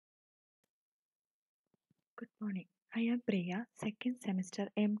Good morning. I am Priya, second semester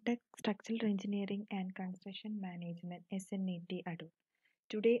MTech Structural Engineering and Construction Management SNET Adult.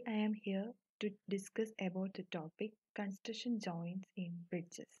 Today I am here to discuss about the topic construction joints in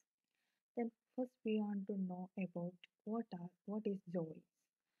bridges. Then first we want to know about what is joints.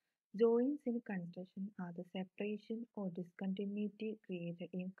 Joints in construction are the separation or discontinuity created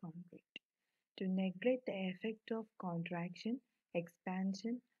in concrete to neglect the effect of contraction,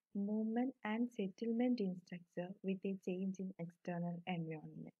 expansion, movement, and settlement in structure with a change in external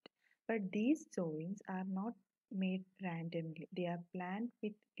environment. But these joints are not made randomly. They are planned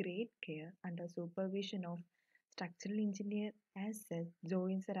with great care under supervision of structural engineer. As such,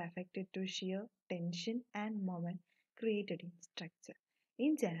 joints are affected to shear, tension, and moment created in structure.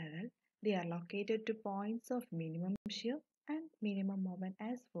 In general, they are located to points of minimum shear and minimum moment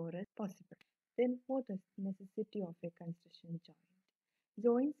as far as possible. Then what is necessity of a construction joint?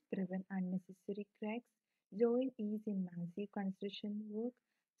 Joints prevent unnecessary cracks. Joint ease in massive construction work.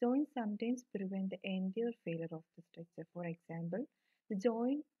 Joints sometimes prevent the entire failure of the structure. For example, the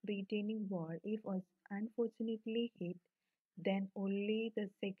joint retaining wall, if was unfortunately hit, then only the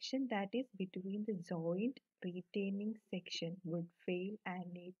section that is between the joint retaining section would fail and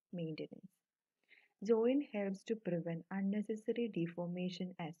need maintenance. Joint helps to prevent unnecessary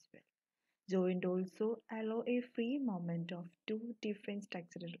deformation as well. Joint also allow a free movement of two different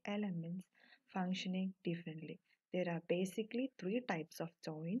structural elements functioning differently. There are basically three types of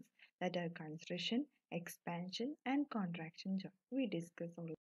joints that are construction, expansion, and contraction joint. We discuss all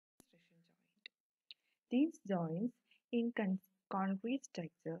construction joint. These joints in concrete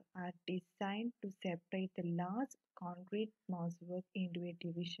structure are designed to separate the large concrete masswork into a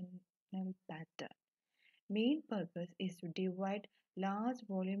divisional pattern. Main purpose is to divide large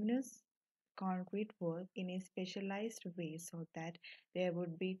voluminous concrete work in a specialized way so that there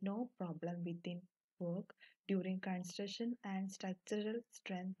would be no problem within work during construction and structural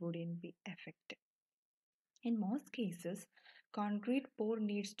strength wouldn't be affected. In most cases, concrete pour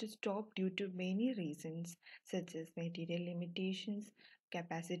needs to stop due to many reasons such as material limitations,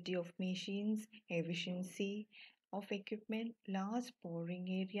 capacity of machines, efficiency of equipment, large pouring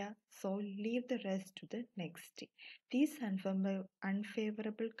area, so leave the rest to the next day. These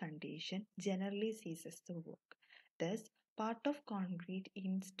unfavorable condition generally ceases the work. Thus, part of concrete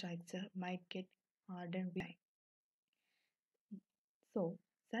in structure might get hardened with time. So,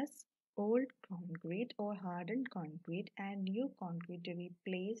 such old concrete or hardened concrete and new concrete to be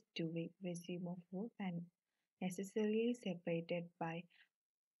placed to a resume of work and necessarily separated by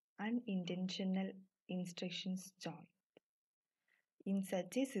unintentional instructions joint. In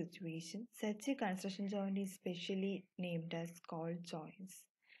such a situation, such a construction joint is specially named as cold joints.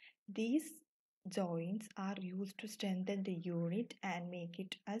 These joints are used to strengthen the unit and make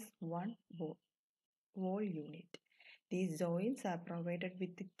it as one wall unit. These joints are provided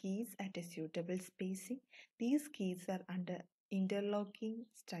with the keys at a suitable spacing. These keys are under interlocking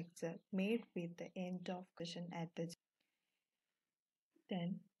structure made with the end of cushion at the joint.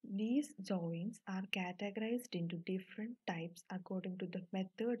 Then these joints are categorized into different types according to the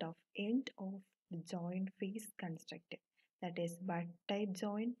method of end of the joint face constructed. That is butt type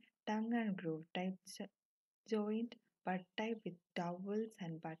joint, tongue and groove type joint, butt type with dowels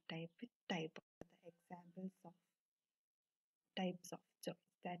and butt type with type. The examples of types of joints.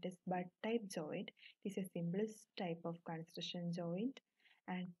 That is butt type joint is a simplest type of construction joint,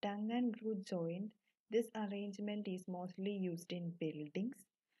 and tongue and groove joint. This arrangement is mostly used in buildings.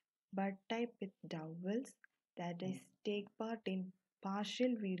 Butt type with dowels, that is take part in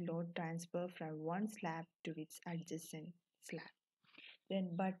partial wheel load transfer from one slab to its adjacent slab.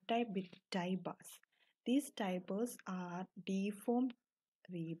 Then butt type with tie bars. These tie bars are deformed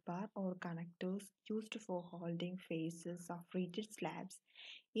rebar or connectors used for holding faces of rigid slabs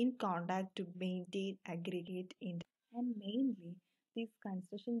in contact to maintain aggregate in. And mainly, this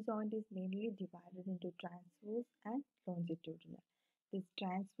construction joint is mainly divided into transverse and longitudinal. This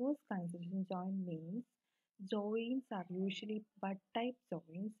transverse construction joint means joints are usually butt type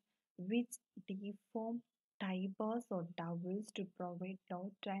joints which deform tie bars or dowels to provide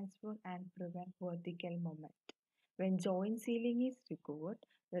load transfer and prevent vertical movement. When joint sealing is required,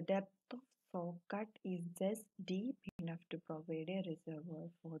 the depth of saw cut is just deep enough to provide a reservoir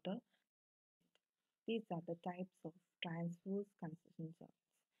for the. These are the types of transverse construction joints.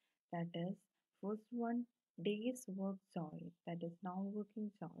 That is, first one, day's work joint, that is non-working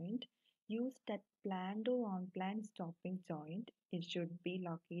joint, used at planned or unplanned stopping joint. It should be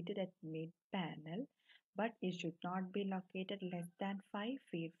located at mid panel, but it should not be located less than 5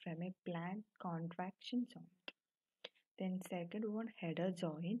 feet from a planned contraction joint. Then second one, header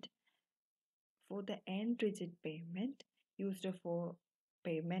joint. for the end rigid pavement used for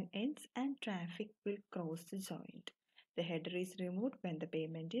pavement ends and traffic will cross the joint. The header is removed when the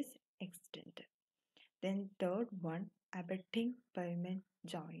pavement is extended. Then third one, abutting pavement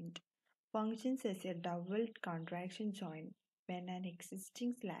joint functions as a double contraction joint when an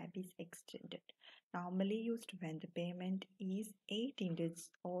existing slab is extended, normally used when the pavement is 8 inches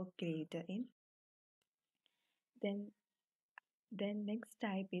or greater in. Then Then next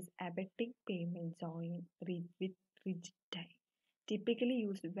type is abetting pavement joint with rigid tie, typically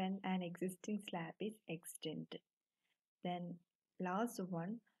used when an existing slab is extended. Then last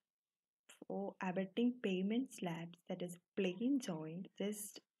one for abetting pavement slabs, that is plain joint,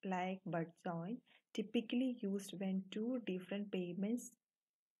 just like butt joint, typically used when two different pavements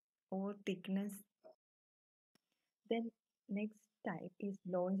or thickness. Then next type is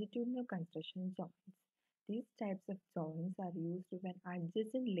longitudinal construction joints. These types of joints are used when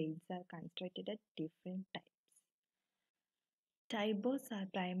adjacent layers are constructed at different times. Tie bars are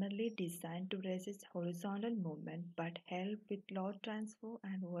primarily designed to resist horizontal movement but help with load transfer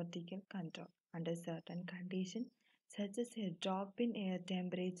and vertical control under certain conditions, such as a drop in air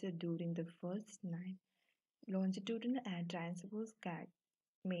temperature during the first night. Longitudinal and transverse cracks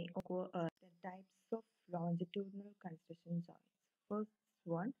may occur at the types of longitudinal construction joints. First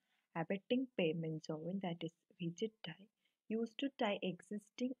one, abetting pavement joint, that is rigid tie, used to tie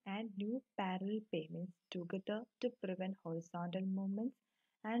existing and new parallel pavements together to prevent horizontal movements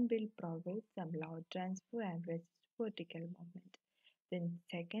and will provide some load transfer and resist vertical movement. Then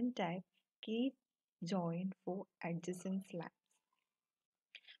second type, key joint for adjacent slabs.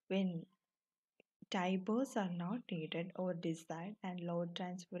 When tie bars are not needed or desired and load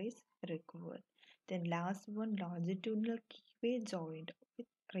transfer is required. Then last one, longitudinal keyway joint with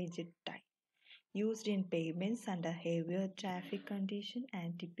rigid tie, used in pavements under heavier traffic condition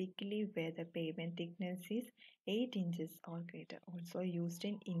and typically where the pavement thickness is 8 inches or greater. Also used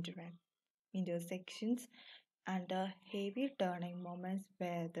in intersections under heavy turning moments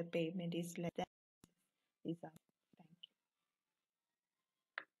where the pavement is less than. These are